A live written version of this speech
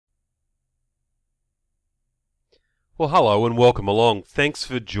Well, hello and welcome along. Thanks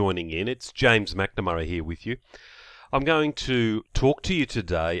for joining in. It's James McNamara here with you. I'm going to talk to you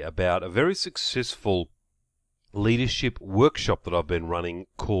today about a very successful leadership workshop that I've been running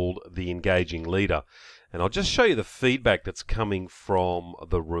called The Engaging Leader. And I'll just show you the feedback that's coming from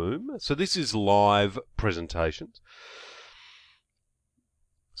the room. So this is live presentations.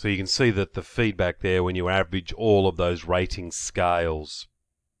 So you can see that the feedback there, when you average all of those rating scales,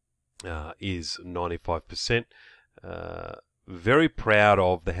 is 95%. Very proud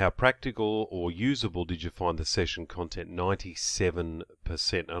of how practical or usable did you find the session content, 97%.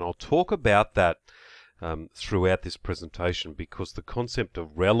 And I'll talk about that throughout this presentation because the concept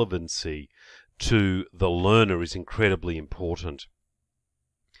of relevancy to the learner is incredibly important.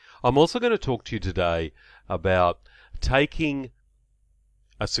 I'm also going to talk to you today about taking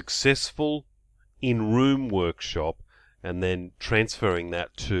a successful in-room workshop and then transferring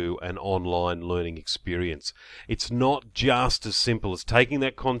that to an online learning experience. It's not just as simple as taking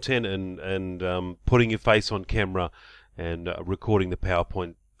that content and putting your face on camera and recording the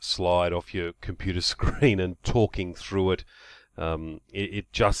PowerPoint slide off your computer screen and talking through it.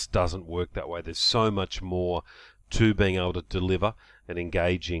 It just doesn't work that way. There's so much more to being able to deliver an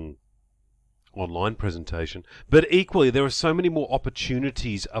engaging online presentation, but equally there are so many more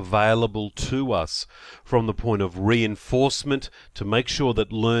opportunities available to us from the point of reinforcement to make sure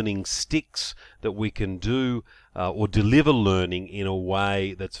that learning sticks, that we can do or deliver learning in a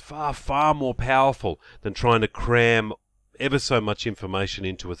way that's far more powerful than trying to cram ever so much information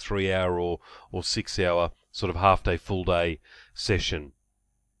into a 3-hour or 6-hour sort of half-day, full-day session.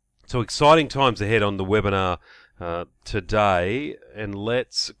 So exciting times ahead on the webinar today, and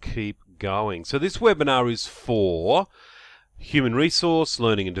let's keep going. So this webinar is for human resource,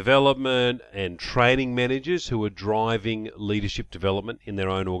 learning and development, and training managers who are driving leadership development in their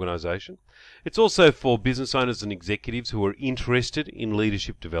own organization. It's also for business owners and executives who are interested in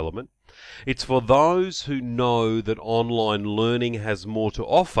leadership development. It's for those who know that online learning has more to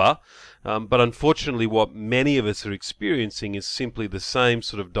offer, but unfortunately what many of us are experiencing is simply the same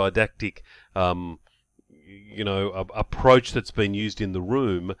sort of didactic approach that's been used in the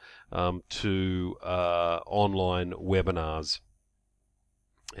room to online webinars.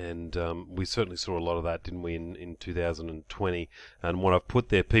 And we certainly saw a lot of that, didn't we, in 2020. And what I've put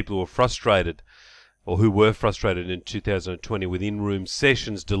there, people who are frustrated, or who were frustrated in 2020 with in-room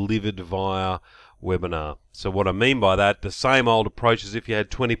sessions delivered via webinar. So what I mean by that, the same old approach as if you had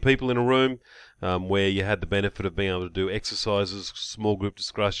 20 people in a room, where you had the benefit of being able to do exercises, small group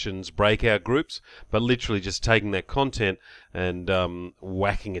discussions, breakout groups, but literally just taking that content and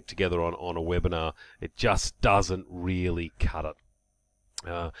whacking it together on a webinar. It just doesn't really cut it.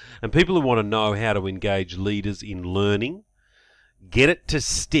 And people who want to know how to engage leaders in learning, get it to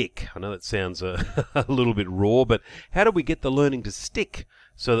stick. I know that sounds a little bit raw, but how do we get the learning to stick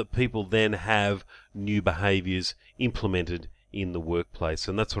so that people then have new behaviours implemented in the workplace?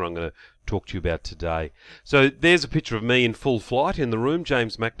 And that's what I'm going to talk to you about today. So there's a picture of me in full flight in the room,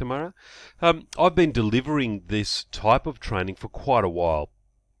 James McNamara. I've been delivering this type of training for quite a while,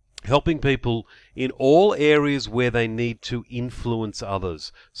 helping people in all areas where they need to influence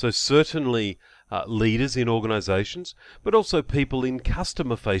others. So certainly leaders in organizations, but also people in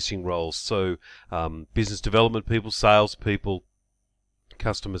customer-facing roles. So business development people, sales people,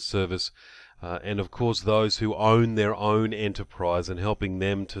 customer service, and of course those who own their own enterprise and helping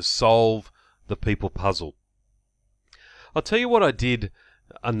them to solve the people puzzle. I'll tell you what I did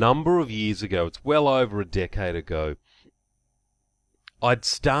a number of years ago. It's well over a decade ago. I'd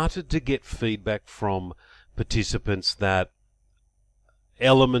started to get feedback from participants that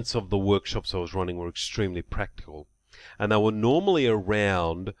elements of the workshops I was running were extremely practical, and they were normally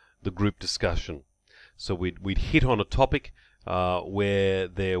around the group discussion. So we'd hit on a topic where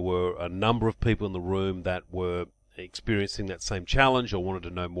there were a number of people in the room that were experiencing that same challenge or wanted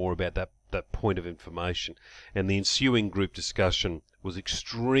to know more about that point of information, and the ensuing group discussion was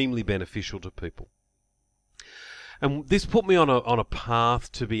extremely beneficial to people. And this put me on a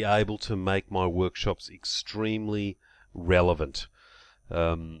path to be able to make my workshops extremely relevant,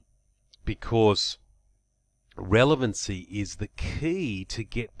 because relevancy is the key to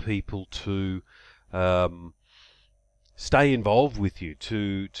get people to stay involved with you,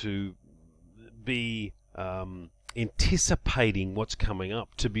 to be anticipating what's coming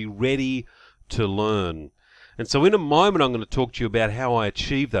up, to be ready to learn. And so in a moment I'm going to talk to you about how I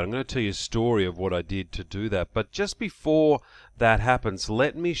achieved that. I'm going to tell you a story of what I did to do that. But just before that happens,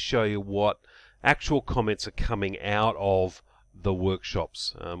 let me show you what actual comments are coming out of the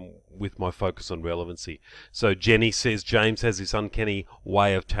workshops with my focus on relevancy. So Jenny says James has this uncanny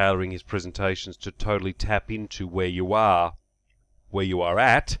way of tailoring his presentations to totally tap into where you are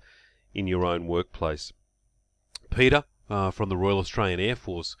at in your own workplace. Peter from the Royal Australian Air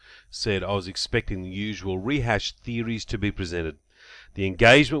Force said, I was expecting the usual rehashed theories to be presented. The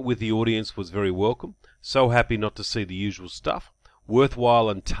engagement with the audience was very welcome. So happy not to see the usual stuff. Worthwhile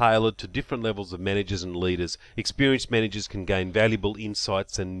and tailored to different levels of managers and leaders. Experienced managers can gain valuable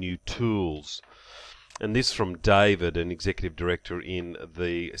insights and new tools. And this from David, an Executive Director in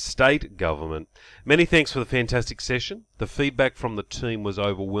the State Government. Many thanks for the fantastic session. The feedback from the team was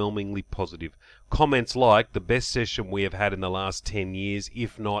overwhelmingly positive. Comments like, the best session we have had in the last 10 years,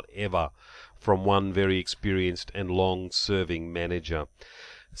 if not ever, from one very experienced and long-serving manager.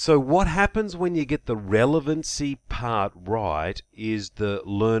 So what happens when you get the relevancy part right is the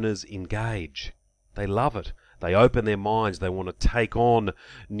learners engage. They love it. They open their minds. They want to take on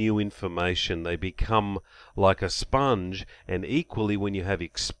new information. They become like a sponge. And equally, when you have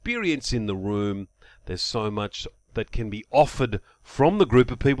experience in the room, there's so much that can be offered from the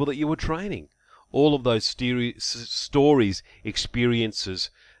group of people that you were training. All of those stories, experiences,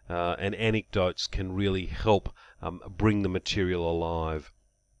 and anecdotes can really help bring the material alive.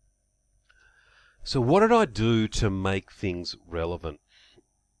 So what did I do to make things relevant?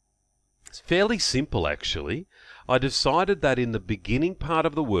 It's fairly simple, actually. I decided that in the beginning part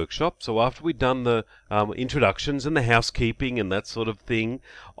of the workshop, so after we'd done the introductions and the housekeeping and that sort of thing,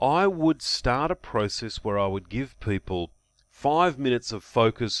 I would start a process where I would give people 5 minutes of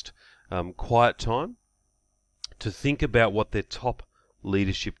focused quiet time to think about what their top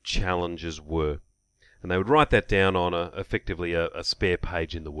leadership challenges were. And they would write that down on effectively a spare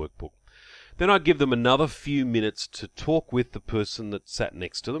page in the workbook. Then I'd give them another few minutes to talk with the person that sat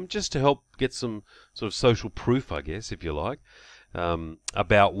next to them, just to help get some sort of social proof, I guess, if you like,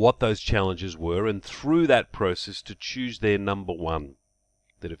 about what those challenges were, and through that process to choose their number one.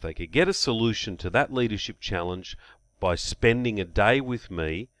 That if they could get a solution to that leadership challenge by spending a day with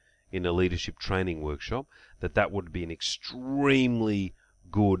me in a leadership training workshop, that would be an extremely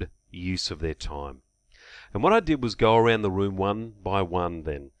good use of their time. And what I did was go around the room one by one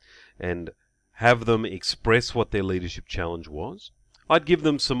then, and have them express what their leadership challenge was. I'd give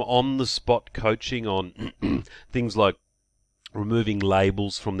them some on-the-spot coaching on things like removing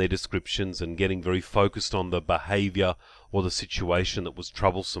labels from their descriptions and getting very focused on the behavior or the situation that was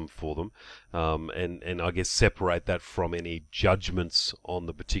troublesome for them, and I guess separate that from any judgments on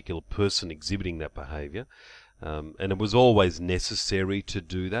the particular person exhibiting that behavior. And it was always necessary to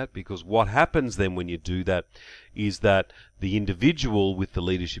do that, because what happens then when you do that is that the individual with the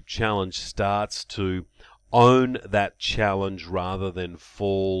leadership challenge starts to own that challenge rather than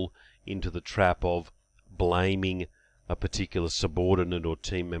fall into the trap of blaming a particular subordinate or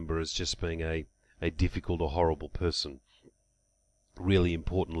team member as just being a difficult or horrible person. Really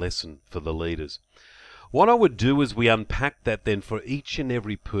important lesson for the leaders. What I would do as we unpack that then for each and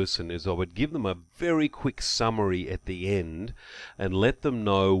every person is I would give them a very quick summary at the end and let them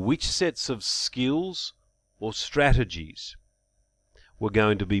know which sets of skills or strategies were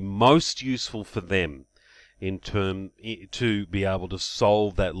going to be most useful for them to be able to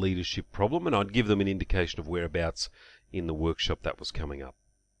solve that leadership problem, and I'd give them an indication of whereabouts in the workshop that was coming up.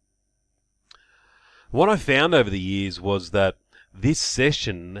 What I found over the years was that this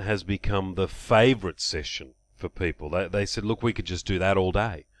session has become the favourite session for people. They said, look, we could just do that all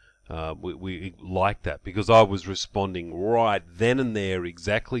day. We like that, because I was responding right then and there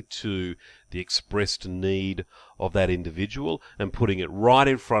exactly to the expressed need of that individual and putting it right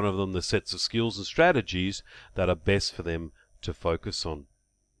in front of them, the sets of skills and strategies that are best for them to focus on.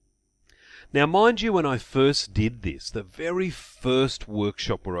 Now, mind you, when I first did this, the very first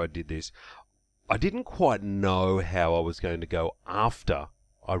workshop where I did this, I didn't quite know how I was going to go after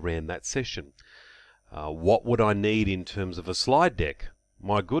I ran that session. What would I need in terms of a slide deck?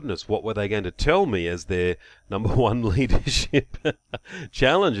 My goodness, what were they going to tell me as their number one leadership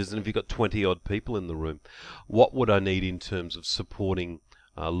challenges? And if you've got 20-odd people in the room, what would I need in terms of supporting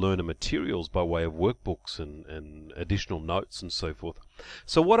learner materials by way of workbooks and additional notes and so forth?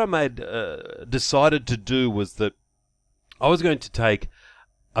 So what I decided to do was that I was going to take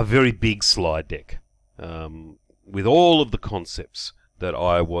a very big slide deck with all of the concepts that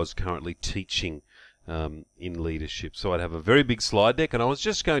I was currently teaching in leadership. So I'd have a very big slide deck, and I was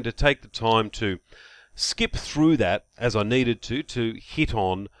just going to take the time to skip through that as I needed to hit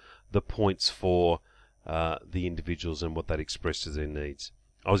on the points for the individuals and what that expressed as their needs.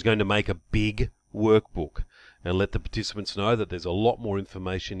 I was going to make a big workbook and let the participants know that there's a lot more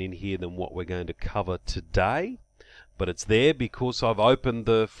information in here than what we're going to cover today. but it's there because I've opened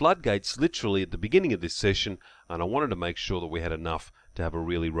the floodgates literally at the beginning of this session, and I wanted to make sure that we had enough to have a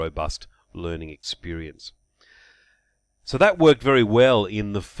really robust learning experience. So that worked very well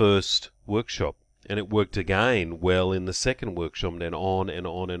in the first workshop, and it worked again well in the second workshop, and then on and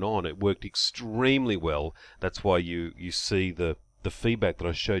on and on. It worked extremely well. That's why you see the feedback that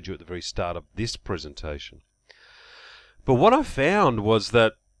I showed you at the very start of this presentation. But what I found was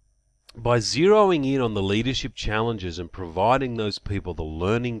that by zeroing in on the leadership challenges and providing those people the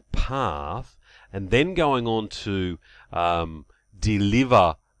learning path, and then going on to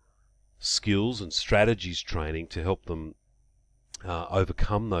deliver skills and strategies training to help them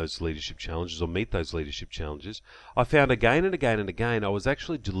overcome those leadership challenges or meet those leadership challenges, I found again and again and again I was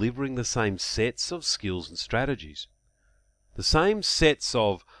actually delivering the same sets of skills and strategies. The same sets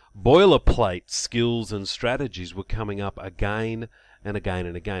of boilerplate skills and strategies were coming up again and again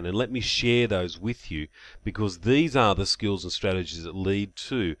and again. And let me share those with you, because these are the skills and strategies that lead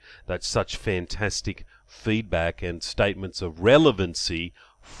to that such fantastic feedback and statements of relevancy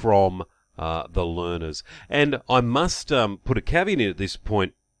from the learners. And I must put a caveat in at this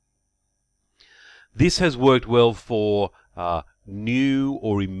point. This has worked well for new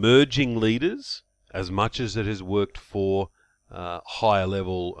or emerging leaders as much as it has worked for higher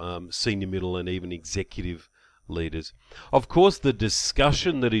level, senior, middle and even executive leaders. Of course, the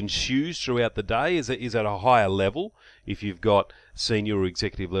discussion that ensues throughout the day is at a higher level if you've got senior or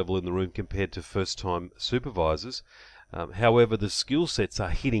executive level in the room compared to first-time supervisors. However, the skill sets are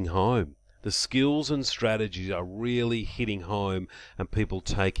hitting home. The skills and strategies are really hitting home, and people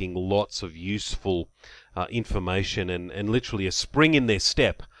taking lots of useful information and literally a spring in their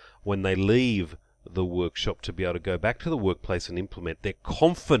step when they leave the workshop to be able to go back to the workplace and implement. They're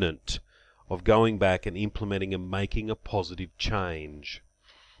confident of going back and implementing and making a positive change.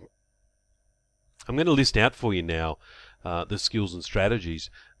 I'm going to list out for you now the skills and strategies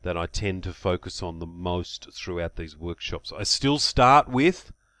that I tend to focus on the most throughout these workshops. I still start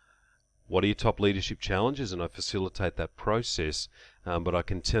with what are your top leadership challenges, and I facilitate that process, but I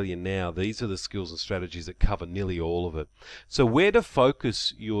can tell you now these are the skills and strategies that cover nearly all of it. So where to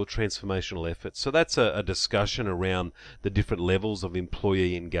focus your transformational efforts? So that's a discussion around the different levels of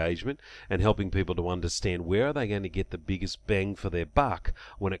employee engagement and helping people to understand where are they going to get the biggest bang for their buck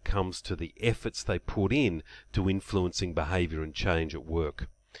when it comes to the efforts they put in to influencing behavior and change at work.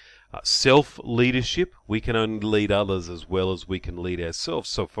 Self-leadership, we can only lead others as well as we can lead ourselves.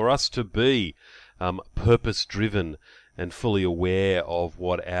 So for us to be purpose-driven and fully aware of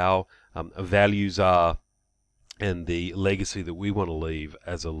what our values are and the legacy that we want to leave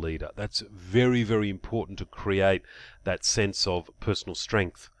as a leader, that's very, very important to create that sense of personal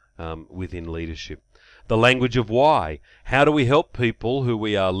strength within leadership. The language of why. How do we help people who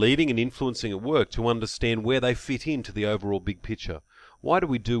we are leading and influencing at work to understand where they fit into the overall big picture? Why do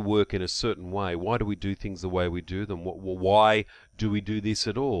we do work in a certain way? Why do we do things the way we do them? Why do we do this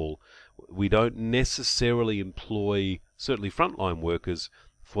at all? We don't necessarily employ, certainly frontline workers,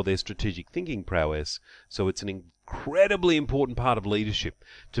 for their strategic thinking prowess. So it's an incredibly important part of leadership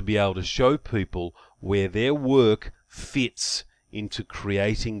to be able to show people where their work fits into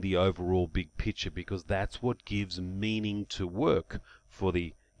creating the overall big picture, because that's what gives meaning to work for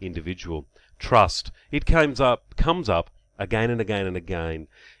the individual. Trust. It comes up again and again and again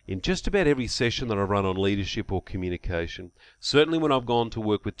in just about every session that I run on leadership or communication. Certainly when I've gone to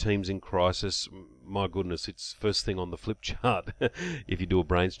work with teams in crisis, my goodness, it's first thing on the flip chart if you do a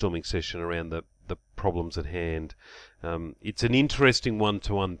brainstorming session around the problems at hand. It's an interesting one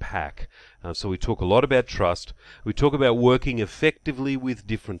to unpack. So we talk a lot about trust. We talk about working effectively with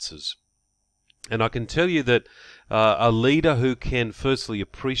differences. And I can tell you that a leader who can firstly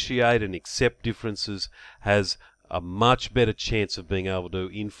appreciate and accept differences has a much better chance of being able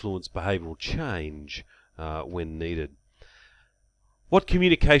to influence behavioural change when needed. What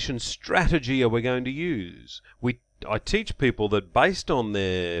communication strategy are we going to use? I teach people that based on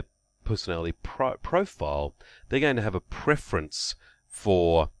their personality profile, they're going to have a preference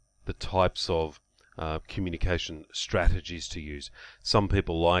for the types of communication strategies to use. Some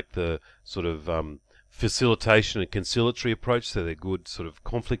people like the sort of facilitation and conciliatory approach, so they're good sort of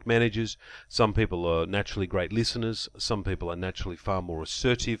conflict managers. Some people are naturally great listeners. Some people are naturally far more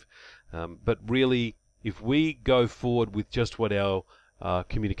assertive. But really, if we go forward with just what our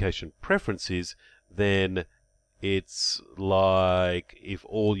communication preference is, then it's like if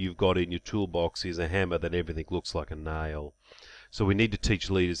all you've got in your toolbox is a hammer, then everything looks like a nail. So we need to teach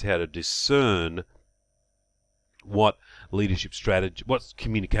leaders how to discern what leadership strategy, what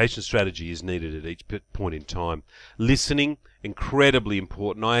communication strategy is needed at each point in time. Listening, incredibly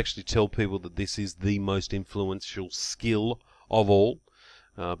important. I actually tell people that this is the most influential skill of all,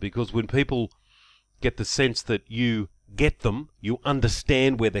 because when people get the sense that you get them, you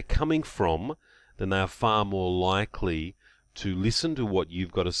understand where they're coming from, then they are far more likely to listen to what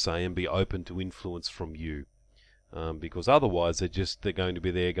you've got to say and be open to influence from you. Because otherwise they're going to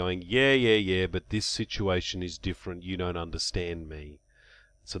be there going, yeah, but this situation is different, you don't understand me.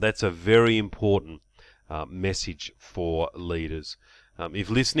 So that's a very important message for leaders. If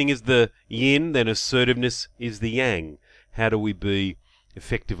listening is the yin, then assertiveness is the yang. How do we be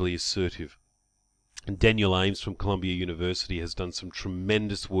effectively assertive? And Daniel Ames from Columbia University has done some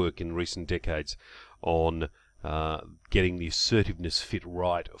tremendous work in recent decades on getting the assertiveness fit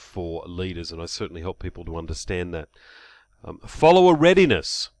right for leaders, and I certainly help people to understand that. Follower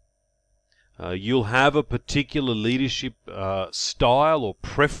readiness. You'll have a particular leadership style or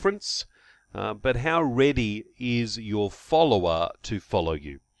preference, but how ready is your follower to follow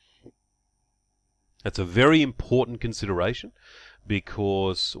you? That's a very important consideration,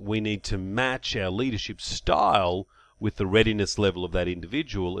 because we need to match our leadership style with the readiness level of that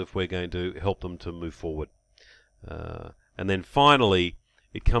individual if we're going to help them to move forward. And then finally,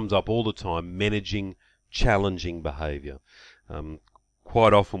 it comes up all the time, managing challenging behaviour.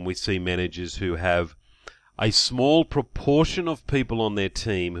 Quite often we see managers who have a small proportion of people on their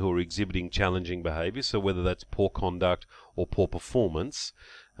team who are exhibiting challenging behaviour, so whether that's poor conduct or poor performance,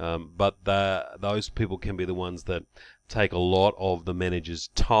 but those people can be the ones that take a lot of the manager's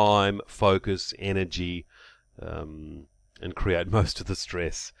time, focus, energy, and create most of the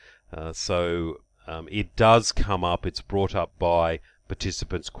stress. It does come up, it's brought up by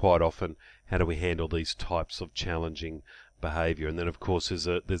participants quite often. How do we handle these types of challenging behaviour? And then of course there's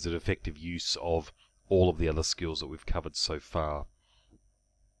an effective use of all of the other skills that we've covered so far.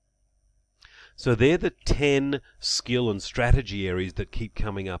 So they're the 10 skill and strategy areas that keep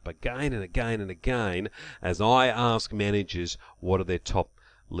coming up again and again and again as I ask managers what are their top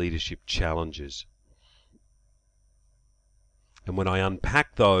leadership challenges. And when I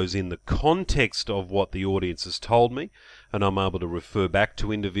unpack those in the context of what the audience has told me, and I'm able to refer back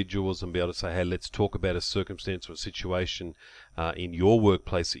to individuals and be able to say, hey, let's talk about a circumstance or a situation in your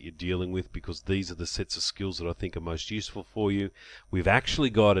workplace that you're dealing with, because these are the sets of skills that I think are most useful for you. We've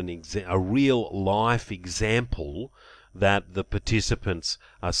actually got a real life example that the participants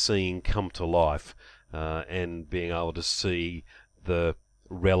are seeing come to life, and being able to see the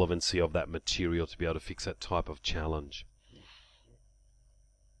relevancy of that material to be able to fix that type of challenge.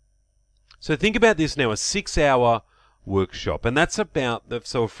 So think about this now, a 6-hour workshop, and that's about,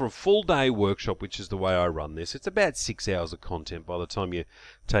 so for a full day workshop, which is the way I run this, it's about 6 hours of content by the time you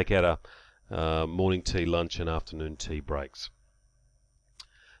take out a morning tea, lunch and afternoon tea breaks.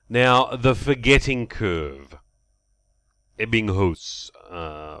 Now, the forgetting curve. Ebbinghaus,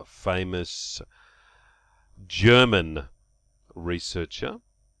 famous German researcher,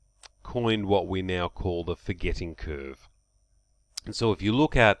 coined what we now call the forgetting curve. And so if you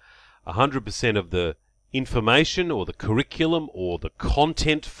look at 100% of the information or the curriculum or the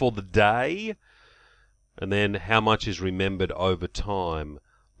content for the day, and then how much is remembered over time.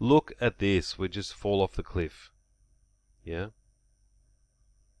 Look at this, we just fall off the cliff. Yeah?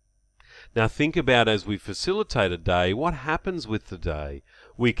 Now think about, as we facilitate a day, what happens with the day?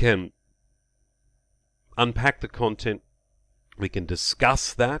 We can unpack the content, we can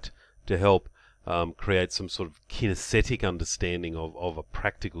discuss that to help create some sort of kinesthetic understanding of a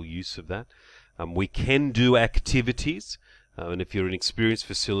practical use of that. We can do activities, and if you're an experienced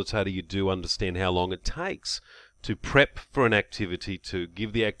facilitator, you do understand how long it takes to prep for an activity, to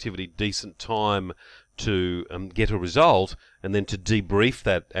give the activity decent time to get a result, and then to debrief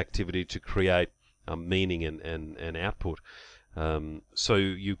that activity to create meaning and output. So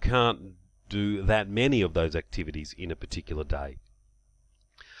you can't do that many of those activities in a particular day.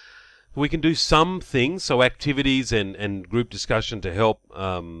 We can do some things, so activities and group discussion to help,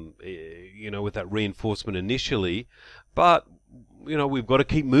 with that reinforcement initially. But, we've got to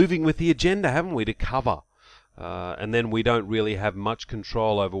keep moving with the agenda, haven't we, to cover. And then we don't really have much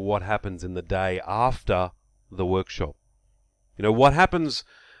control over what happens in the day after the workshop. What happens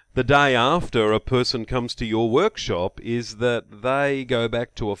the day after a person comes to your workshop is that they go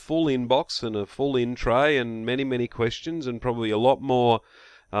back to a full inbox and a full in tray and many, many questions, and probably a lot more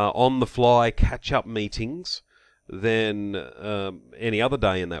on-the-fly catch-up meetings than any other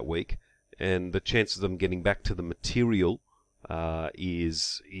day in that week, and the chances of them getting back to the material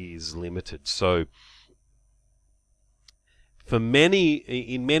is limited. So, in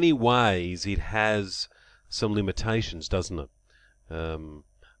many ways, it has some limitations, doesn't it?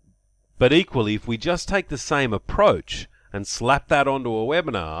 But equally, if we just take the same approach and slap that onto a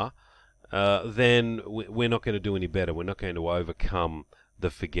webinar, then we're not going to do any better. We're not going to overcome the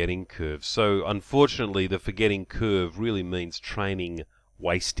forgetting curve. So unfortunately, the forgetting curve really means training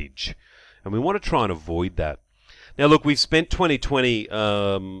wastage, and we want to try and avoid that. Now look, we've spent 2020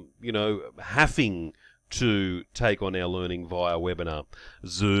 having to take on our learning via webinar,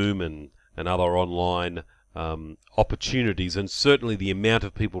 Zoom and other online opportunities, and certainly the amount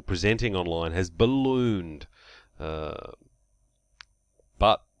of people presenting online has ballooned. But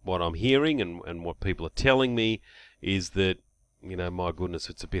what I'm hearing and what people are telling me is that, my goodness,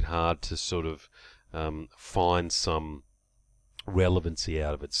 it's a bit hard to sort of find some relevancy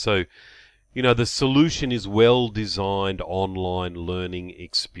out of it. So, the solution is well-designed online learning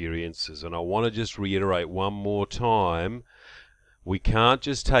experiences. And I want to just reiterate one more time, we can't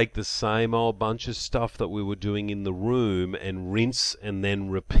just take the same old bunch of stuff that we were doing in the room and rinse and then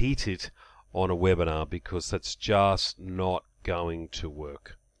repeat it on a webinar, because that's just not going to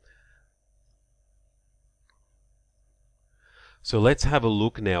work. So let's have a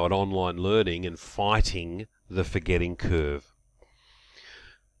look now at online learning and fighting the forgetting curve.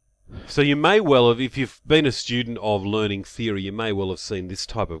 So you may well have, if you've been a student of learning theory, you may well have seen this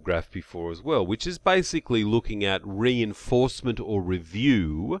type of graph before as well, which is basically looking at reinforcement or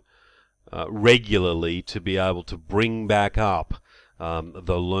review regularly to be able to bring back up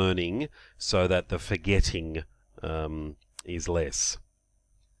the learning so that the forgetting is less.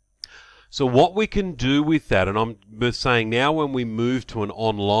 So what we can do with that, and I'm saying now when we move to an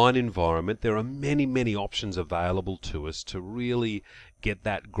online environment, there are many, many options available to us to really get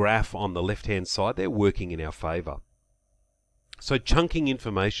that graph on the left-hand side there working in our favour. So chunking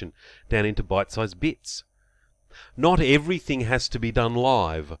information down into bite-sized bits. Not everything has to be done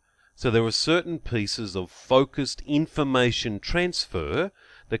live. So there are certain pieces of focused information transfer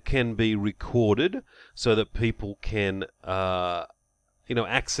that can be recorded so that people can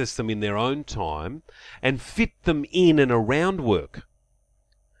access them in their own time and fit them in and around work.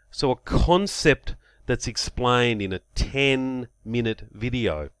 So a concept that's explained in a 10-minute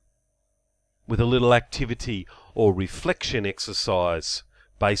video with a little activity or reflection exercise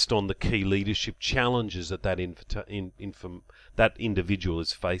based on the key leadership challenges that individual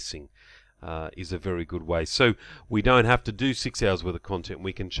is facing is a very good way. So we don't have to do 6 hours worth of content,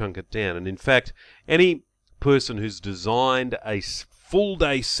 we can chunk it down. And in fact, any person who's designed a full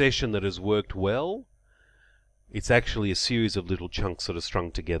day session that has worked well, it's actually a series of little chunks that are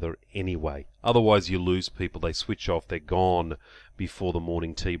strung together anyway. Otherwise you lose people, they switch off, they're gone before the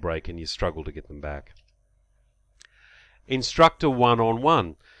morning tea break and you struggle to get them back. Instructor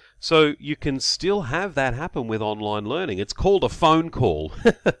one-on-one. So you can still have that happen with online learning. It's called a phone call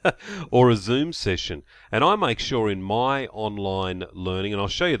or a Zoom session. And I make sure in my online learning, and I'll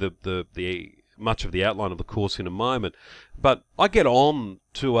show you the much of the outline of the course in a moment, but I get on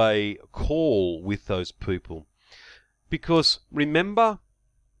to a call with those people. Because remember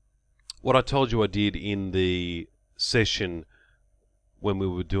what I told you I did in the session when we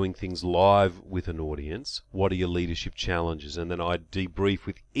were doing things live with an audience? What are your leadership challenges? And then I debrief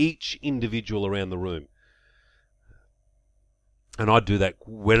with each individual around the room. And I do that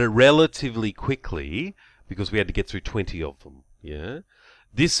relatively quickly because we had to get through 20 of them. Yeah.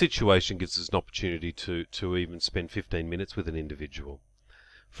 This situation gives us an opportunity to even spend 15 minutes with an individual,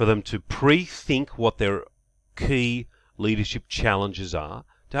 for them to pre-think what their key leadership challenges are,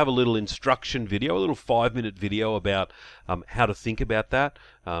 to have a little instruction video, a little 5-minute video about how to think about that,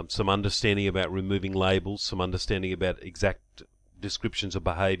 some understanding about removing labels, some understanding about exact descriptions of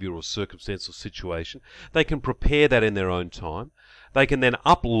behaviour or circumstance or situation. They can prepare that in their own time. They can then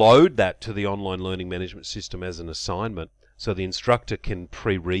upload that to the online learning management system as an assignment, so the instructor can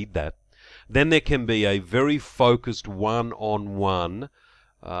pre-read that. Then there can be a very focused one-on-one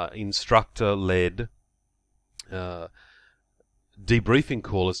instructor-led debriefing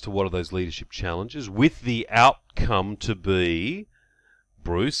call as to what are those leadership challenges, with the outcome to be,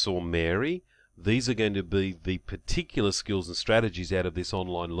 Bruce or Mary, these are going to be the particular skills and strategies out of this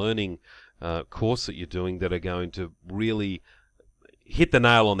online learning course that you're doing that are going to really hit the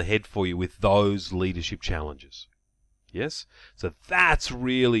nail on the head for you with those leadership challenges. Yes? So that's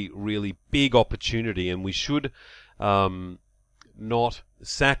really, really big opportunity, and we should not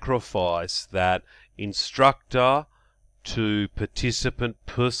sacrifice that instructor to participant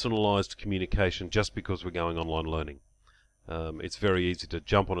personalized communication just because we're going online learning. It's very easy to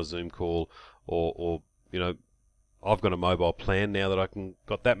jump on a Zoom call or I've got a mobile plan now that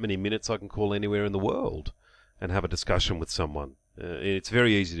got that many minutes I can call anywhere in the world and have a discussion with someone. It's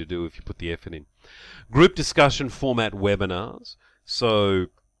very easy to do if you put the effort in. Group discussion format webinars. So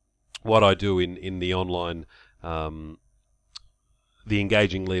what I do in the online, the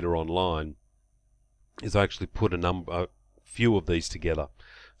Engaging Leader Online, is I actually put a few of these together.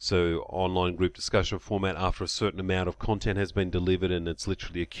 So online group discussion format after a certain amount of content has been delivered, and it's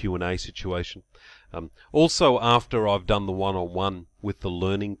literally a Q&A situation. Also, after I've done the one-on-one with the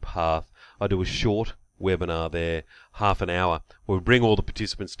learning path, I do a short webinar there, half an hour, where we bring all the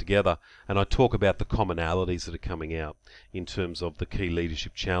participants together and I talk about the commonalities that are coming out in terms of the key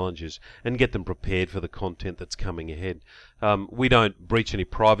leadership challenges and get them prepared for the content that's coming ahead. We don't breach any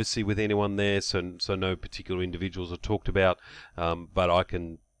privacy with anyone there, so no particular individuals are talked about, but I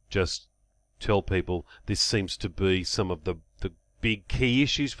can just tell people this seems to be some of the big key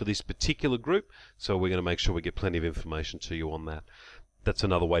issues for this particular group, so we're going to make sure we get plenty of information to you on that. That's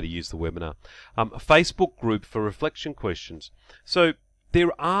another way to use the webinar. A Facebook group for reflection questions. So there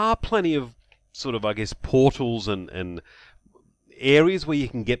are plenty of sort of, I guess, portals and areas where you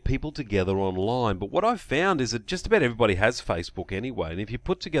can get people together online, but what I've found is that just about everybody has Facebook anyway, and if you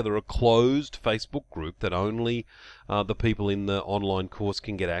put together a closed Facebook group that only the people in the online course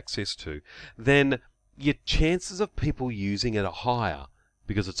can get access to, then your chances of people using it are higher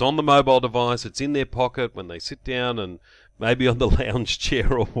because it's on the mobile device, it's in their pocket when they sit down and maybe on the lounge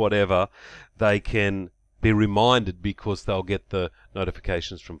chair or whatever, they can be reminded because they'll get the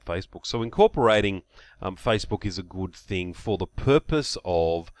notifications from Facebook. So incorporating Facebook is a good thing for the purpose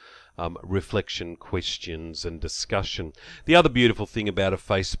of reflection, questions and discussion. The other beautiful thing about a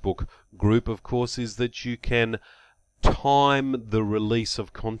Facebook group, of course, is that you can time the release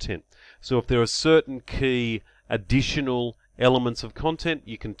of content. So if there are certain key additional elements of content,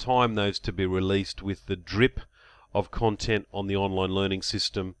 you can time those to be released with the drip of content on the online learning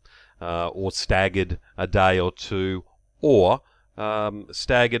system, or staggered a day or two, or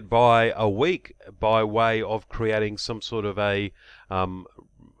staggered by a week by way of creating some sort of a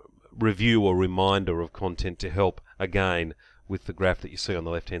review or reminder of content to help, again, with the graph that you see on the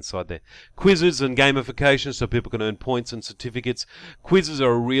left-hand side there. Quizzes and gamification so people can earn points and certificates. Quizzes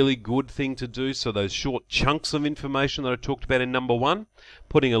are a really good thing to do, so those short chunks of information that I talked about in number 1,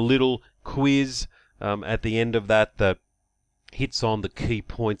 putting a little quiz at the end of that that hits on the key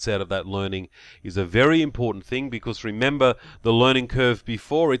points out of that learning is a very important thing, because remember, the learning curve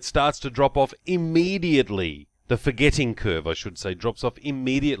before it starts to drop off immediately. The forgetting curve, I should say, drops off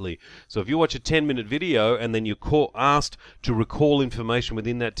immediately. So if you watch a 10-minute video and then you're asked to recall information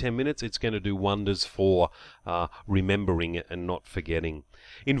within that 10 minutes, it's going to do wonders for remembering it and not forgetting.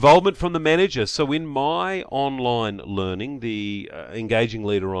 Involvement from the manager. So in my online learning, the Engaging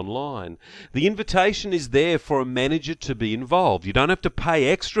Leader Online, the invitation is there for a manager to be involved. You don't have to pay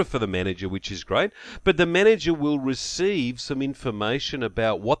extra for the manager, which is great, but the manager will receive some information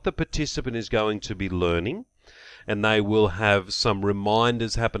about what the participant is going to be learning, and they will have some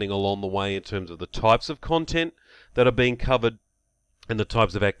reminders happening along the way in terms of the types of content that are being covered and the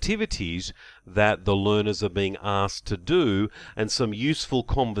types of activities that the learners are being asked to do, and some useful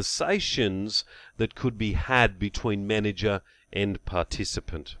conversations that could be had between manager and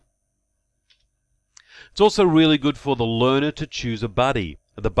participant. It's also really good for the learner to choose a buddy.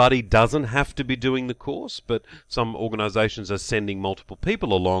 The buddy doesn't have to be doing the course, but some organisations are sending multiple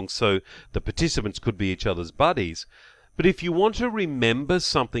people along, so the participants could be each other's buddies. But if you want to remember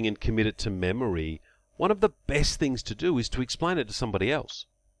something and commit it to memory, one of the best things to do is to explain it to somebody else.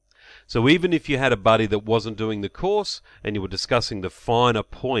 So even if you had a buddy that wasn't doing the course and you were discussing the finer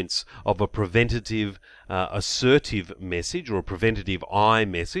points of a preventative, assertive message, or a preventative I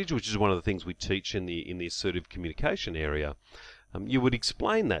message, which is one of the things we teach in the assertive communication area, you would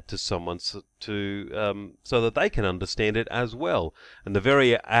explain that to someone so that they can understand it as well. And the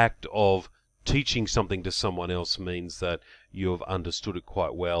very act of teaching something to someone else means that you have understood it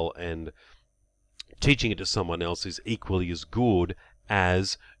quite well, and teaching it to someone else is equally as good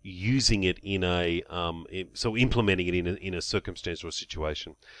as using it in implementing it in a circumstance or a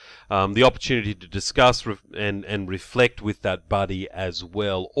situation. The opportunity to discuss and reflect with that buddy as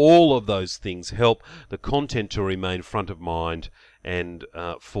well. All of those things help the content to remain front of mind and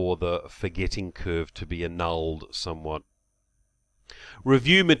for the forgetting curve to be annulled somewhat.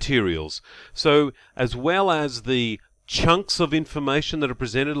 Review materials. So as well as the chunks of information that are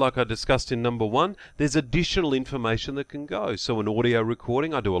presented, like I discussed in number 1, there's additional information that can go. So an audio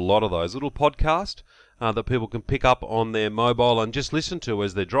recording, I do a lot of those, little podcast that people can pick up on their mobile and just listen to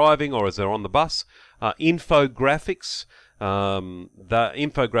as they're driving or as they're on the bus. Infographics, The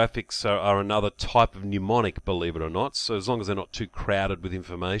infographics are another type of mnemonic, believe it or not, so as long as they're not too crowded with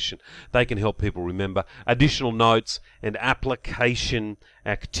information, they can help people remember additional notes and application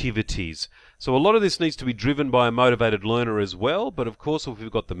activities. So a lot of this needs to be driven by a motivated learner as well, but of course if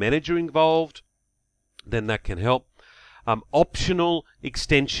we've got the manager involved, then that can help. Optional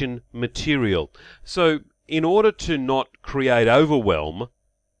extension material. So in order to not create overwhelm,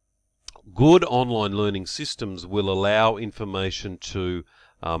 good online learning systems will allow information to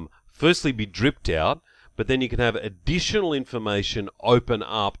firstly be dripped out, but then you can have additional information open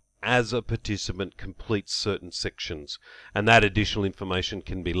up as a participant completes certain sections. And that additional information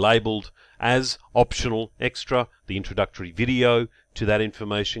can be labeled as optional extra. The introductory video to that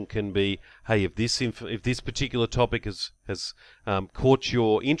information can be, hey, if this particular topic has caught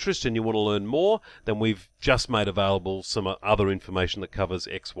your interest and you want to learn more, then we've just made available some other information that covers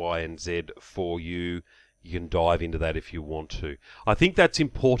X, Y, and Z for you. You can dive into that if you want to. I think that's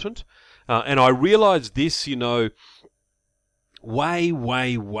important. And I realized this,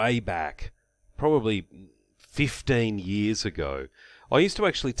 way back, probably 15 years ago. I used to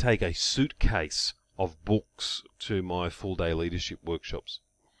actually take a suitcase of books to my full-day leadership workshops.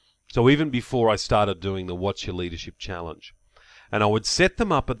 So even before I started doing the What's Your Leadership Challenge. And I would set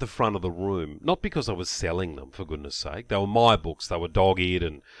them up at the front of the room, not because I was selling them, for goodness sake. They were my books. They were dog-eared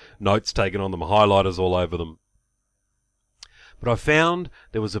and notes taken on them, highlighters all over them. But I found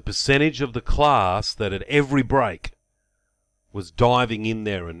there was a percentage of the class that at every break was diving in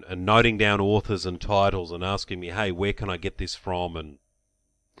there and noting down authors and titles and asking me, hey, where can I get this from? And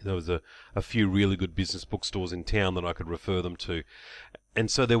there was a few really good business bookstores in town that I could refer them to. And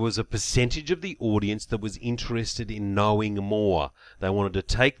so there was a percentage of the audience that was interested in knowing more. They wanted to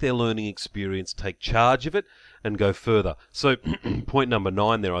take their learning experience, take charge of it, and go further. So point number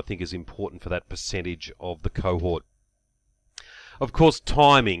 9 there, I think, is important for that percentage of the cohort. Of course,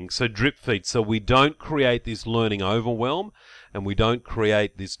 timing, so drip feed, so we don't create this learning overwhelm and we don't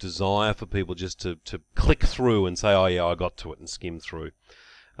create this desire for people just to click through and say, oh yeah, I got to it, and skim through.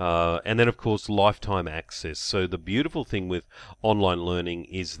 And then, of course, lifetime access. So the beautiful thing with online learning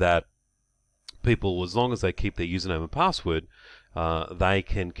is that people, as long as they keep their username and password, they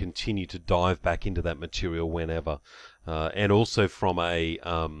can continue to dive back into that material whenever. And also from a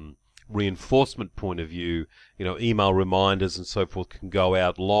reinforcement point of view, email reminders and so forth can go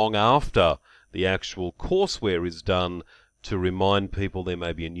out long after the actual courseware is done to remind people there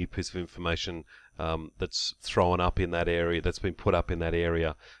may be a new piece of information that's thrown up in that area, that's been put up in that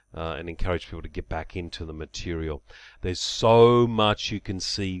area, and encourage people to get back into the material. There's so much you can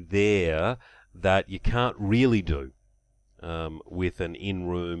see there that you can't really do with an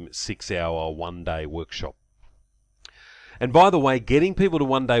in-room 6-hour, one-day workshop. And by the way, getting people to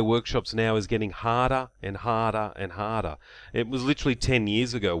one-day workshops now is getting harder and harder and harder. It was literally 10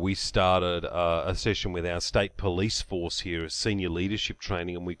 years ago we started a session with our state police force here, senior leadership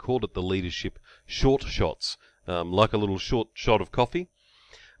training, and we called it the Leadership Short Shots, like a little short shot of coffee.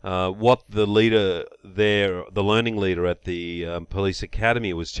 What the leader there, the learning leader at the police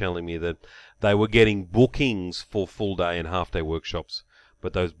academy was telling me that they were getting bookings for full-day and half-day workshops,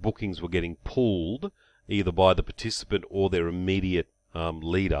 but those bookings were getting pulled either by the participant or their immediate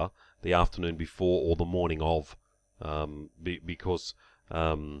leader the afternoon before or the morning of, because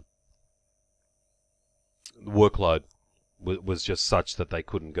the workload was just such that they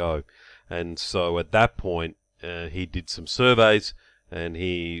couldn't go. And so at that point, he did some surveys and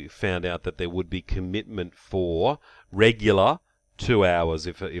he found out that there would be commitment for regular 2 hours.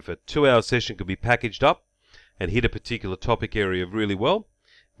 If a 2-hour session could be packaged up and hit a particular topic area really well,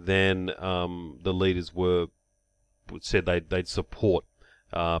 then the leaders said they'd support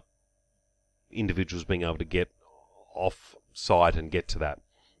individuals being able to get off site and get to that.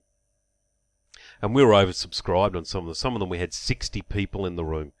 And we were oversubscribed on some of them. Some of them we had 60 people in the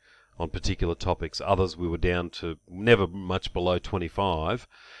room on particular topics. Others we were down to never much below 25,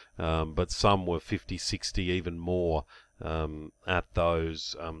 but some were 50, 60, even more at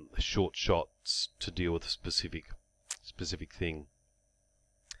those short shots to deal with a specific thing.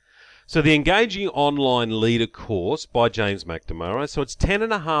 So the Engaging Online Leader course by James McNamara, so it's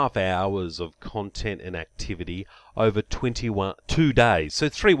 10.5 hours of content and activity over 2 days, so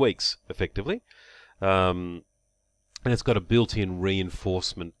 3 weeks effectively. And it's got a built-in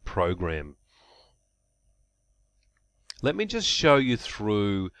reinforcement program. Let me just show you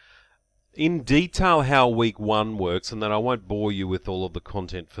through in detail how week 1 works, and then I won't bore you with all of the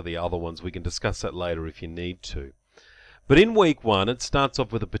content for the other ones. We can discuss that later if you need to. But in week 1, it starts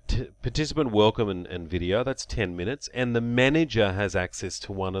off with a participant welcome and video. That's 10 minutes. And the manager has access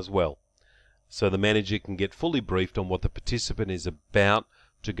to one as well. so the manager can get fully briefed on what the participant is about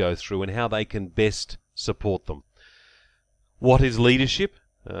to go through and how they can best support them. What is leadership?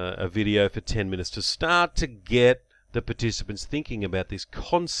 A video for 10 minutes to start to get the participants thinking about this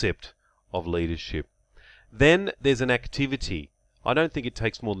concept of leadership. Then there's an activity. I don't think it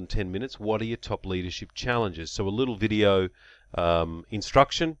takes more than 10 minutes. What are your top leadership challenges? So a little video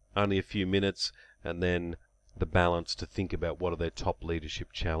instruction, only a few minutes, and then the balance to think about what are their top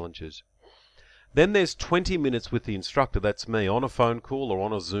leadership challenges. Then there's 20 minutes with the instructor, that's me, on a phone call or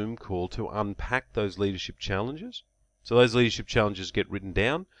on a Zoom call to unpack those leadership challenges. So those leadership challenges get written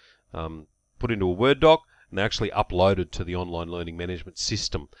down, put into a Word doc, and they're actually uploaded to the online learning management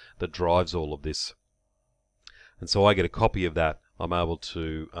system that drives all of this. And so I get a copy of that. I'm able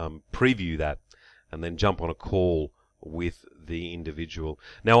to preview that and then jump on a call with the individual.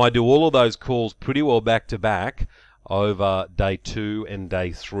 Now I do all of those calls pretty well back to back over day 2 and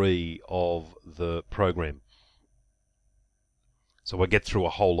day 3 of the program. So I get through a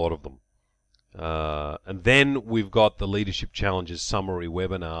whole lot of them. And then we've got the Leadership Challenges summary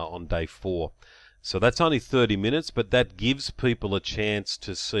webinar on day 4. So that's only 30 minutes, but that gives people a chance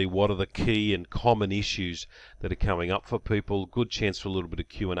to see what are the key and common issues that are coming up for people. Good chance for a little bit of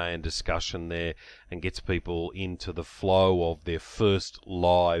Q&A and discussion there, and gets people into the flow of their first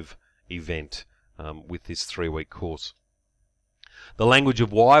live event with this 3-week course. The Language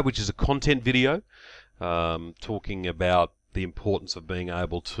of Why, which is a content video talking about the importance of being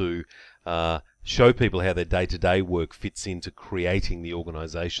able to show people how their day-to-day work fits into creating the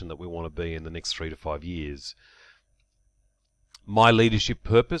organisation that we want to be in the next 3 to 5 years. My Leadership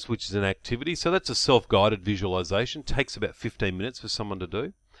Purpose, which is an activity, so that's a self-guided visualisation, takes about 15 minutes for someone to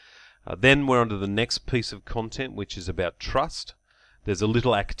do. Then we're on to the next piece of content, which is about trust. There's a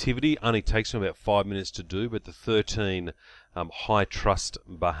little activity, only takes them about 5 minutes to do, but the 13 high trust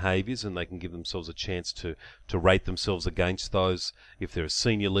behaviours, and they can give themselves a chance to rate themselves against those. If they're a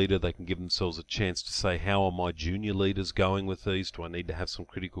senior leader, they can give themselves a chance to say, how are my junior leaders going with these? Do I need to have some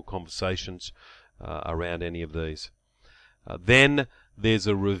critical conversations around any of these? Then there's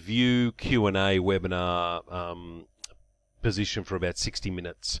a review Q&A webinar position for about 60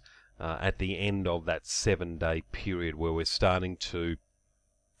 minutes at the end of that 7-day period, where we're starting to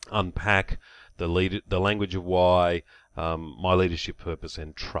unpack the Language of Why, My Leadership Purpose,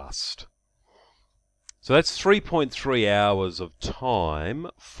 and Trust. So that's 3.3 hours of time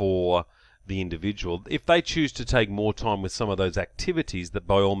for the individual. If they choose to take more time with some of those activities, that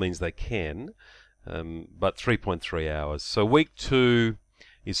by all means they can, but 3.3 hours. So week 2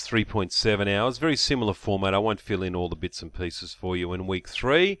 is 3.7 hours, very similar format. I won't fill in all the bits and pieces for you. In week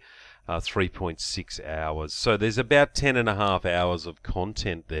 3, 3.6 hours. So there's about 10.5 hours of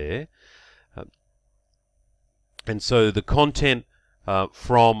content there. And so the content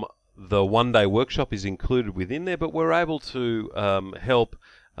from the one-day workshop is included within there, but we're able to help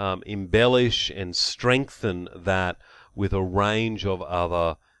embellish and strengthen that with a range of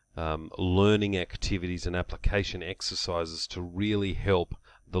other learning activities and application exercises to really help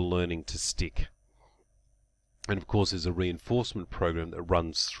the learning to stick. And of course there's a reinforcement program that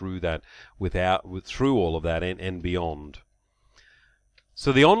runs through that, through all of that and beyond.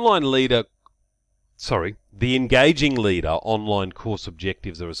 So the the Engaging Leader online course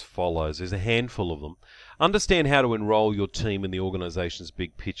objectives are as follows. There's a handful of them. Understand how to enroll your team in the organization's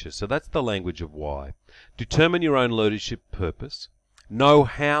big picture. So that's the Language of Why. Determine your own leadership purpose. Know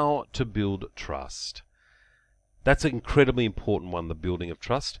how to build trust. That's an incredibly important one, the building of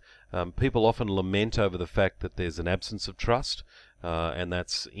trust. People often lament over the fact that there's an absence of trust, and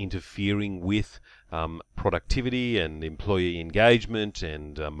that's interfering with productivity and employee engagement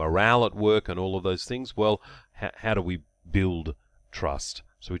and morale at work and all of those things. Well, how do we build trust?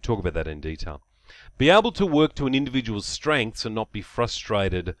 So we talk about that in detail. Be able to work to an individual's strengths and not be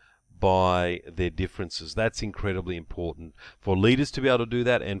frustrated by their differences. That's incredibly important for leaders to be able to do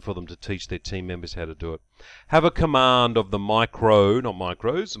that, and for them to teach their team members how to do it. Have a command of the micro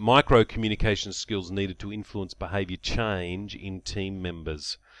communication skills needed to influence behavior change in team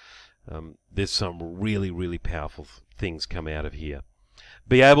members. There's some really, really powerful things come out of here.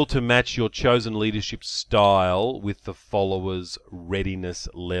 Be able to match your chosen leadership style with the follower's readiness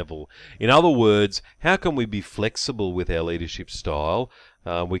level. In other words, how can we be flexible with our leadership style?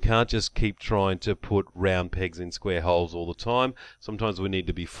 We can't just keep trying to put round pegs in square holes all the time. Sometimes we need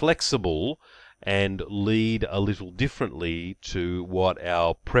to be flexible and lead a little differently to what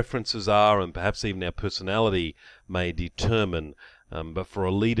our preferences are, and perhaps even our personality may determine. But for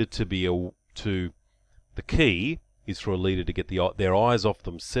a leader to be the key is for a leader to get their eyes off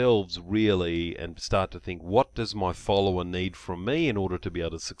themselves, really, and start to think, what does my follower need from me in order to be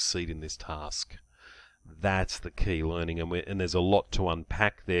able to succeed in this task? That's the key learning, and there's a lot to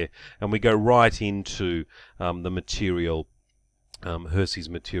unpack there. And we go right into the material, Hersey's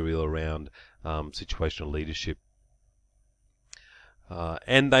material around situational leadership.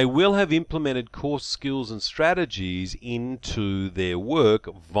 And they will have implemented course skills and strategies into their work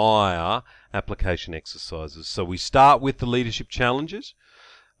via application exercises. So we start with the leadership challenges,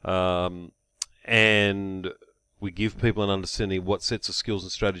 and we give people an understanding of what sets of skills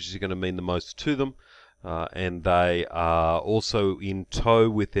and strategies are going to mean the most to them. And they are also in tow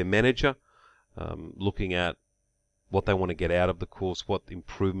with their manager, looking at what they want to get out of the course, what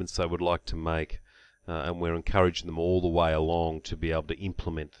improvements they would like to make. And we're encouraging them all the way along to be able to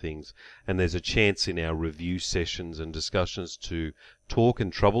implement things. And there's a chance in our review sessions and discussions to talk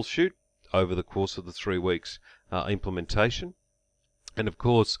and troubleshoot over the course of the 3 weeks implementation. And of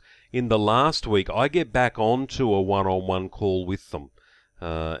course, in the last week, I get back onto a one-on-one call with them.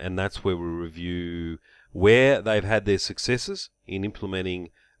 And that's where we review where they've had their successes in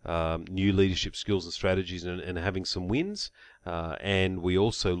implementing new leadership skills and strategies and having some wins. And we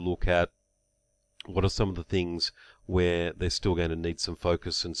also look at what are some of the things where they're still going to need some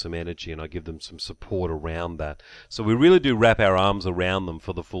focus and some energy, and I give them some support around that. So we really do wrap our arms around them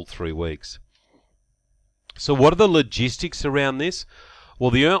for the full 3 weeks. So what are the logistics around this? Well,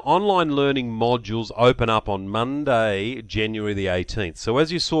 the online learning modules open up on Monday, January the 18th. So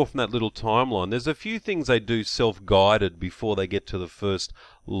as you saw from that little timeline, there's a few things they do self-guided before they get to the first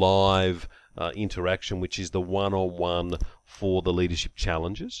live interaction, which is the one-on-one for the leadership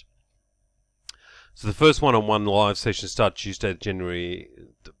challenges. So the first one-on-one live session starts Tuesday the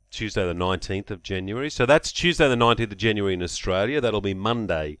 19th of January. So that's Tuesday the 19th of January in Australia. That'll be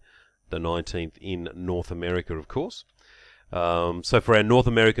Monday the 19th in North America, of course. So for our North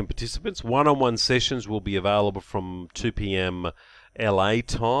American participants, one-on-one sessions will be available from 2 p.m. LA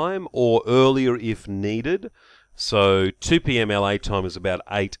time or earlier if needed. So 2 p.m. LA time is about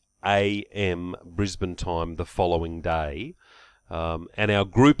 8 a.m. Brisbane time the following day. And our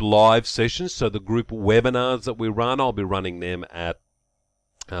group live sessions, so the group webinars that we run, I'll be running them at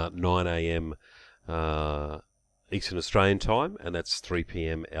 9 a.m. Eastern Australian time, and that's 3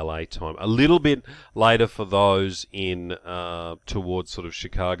 p.m. LA time. A little bit later for those in towards sort of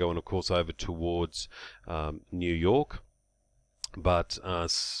Chicago and, of course, over towards New York. But,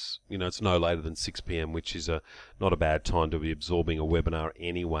 you know, it's no later than 6 p.m., which is not a bad time to be absorbing a webinar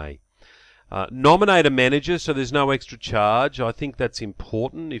anyway. Nominate a manager, so there's no extra charge. I think that's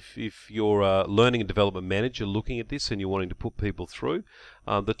important if you're a learning and development manager looking at this and you're wanting to put people through.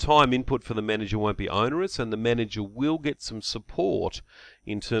 The time input for the manager won't be onerous, and the manager will get some support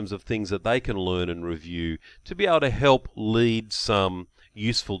in terms of things that they can learn and review to be able to help lead some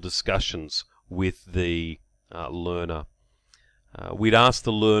useful discussions with the learner. We'd ask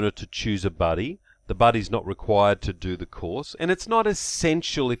the learner to choose a buddy. The buddy's not required to do the course, and it's not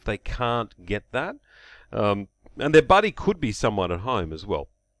essential if they can't get that. And their buddy could be someone at home as well.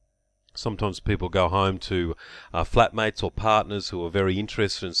 Sometimes people go home to flatmates or partners who are very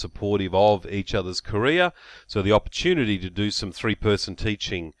interested and supportive of each other's career. So the opportunity to do some three-person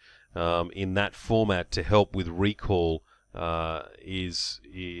teaching in that format to help with recall is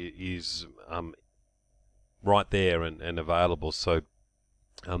right there and available. So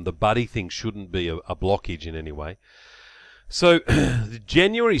the buddy thing shouldn't be a blockage in any way. So the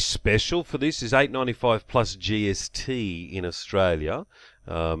January special for this is $8.95 plus GST in Australia.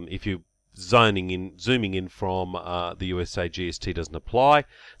 If you're zooming in from the USA, GST doesn't apply.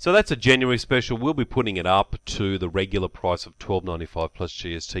 So that's a January special. We'll be putting it up to the regular price of $12.95 plus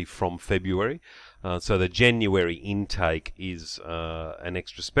GST from February. So the January intake is an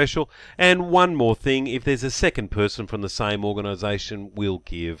extra special. And one more thing, if there's a second person from the same organisation, we'll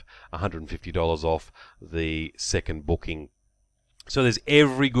give $150 off the second booking. So there's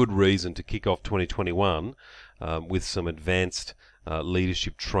every good reason to kick off 2021 with some advanced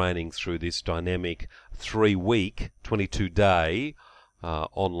leadership training through this dynamic 3-week, 22-day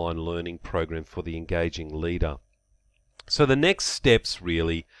online learning program for the engaging leader. So the next steps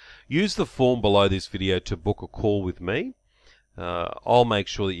really, use the form below this video to book a call with me. I'll make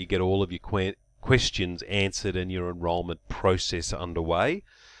sure that you get all of your questions answered and your enrolment process underway.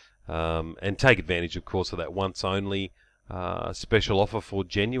 And take advantage, of course, of that once only special offer for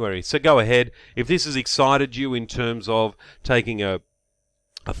January. So go ahead. If this has excited you in terms of taking a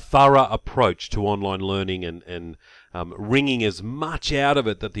thorough approach to online learning and wringing as much out of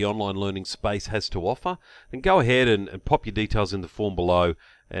it that the online learning space has to offer, then go ahead and pop your details in the form below,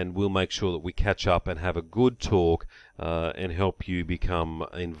 and we'll make sure that we catch up and have a good talk and help you become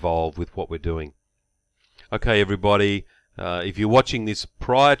involved with what we're doing. Okay, everybody, if you're watching this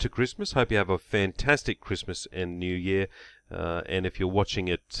prior to Christmas, hope you have a fantastic Christmas and New Year. And if you're watching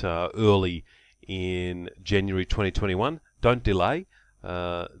it early in January 2021, don't delay.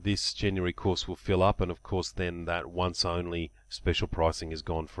 This January course will fill up, and of course then that once only special pricing is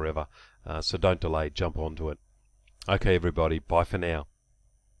gone forever. So don't delay, jump onto it. Okay, everybody, bye for now.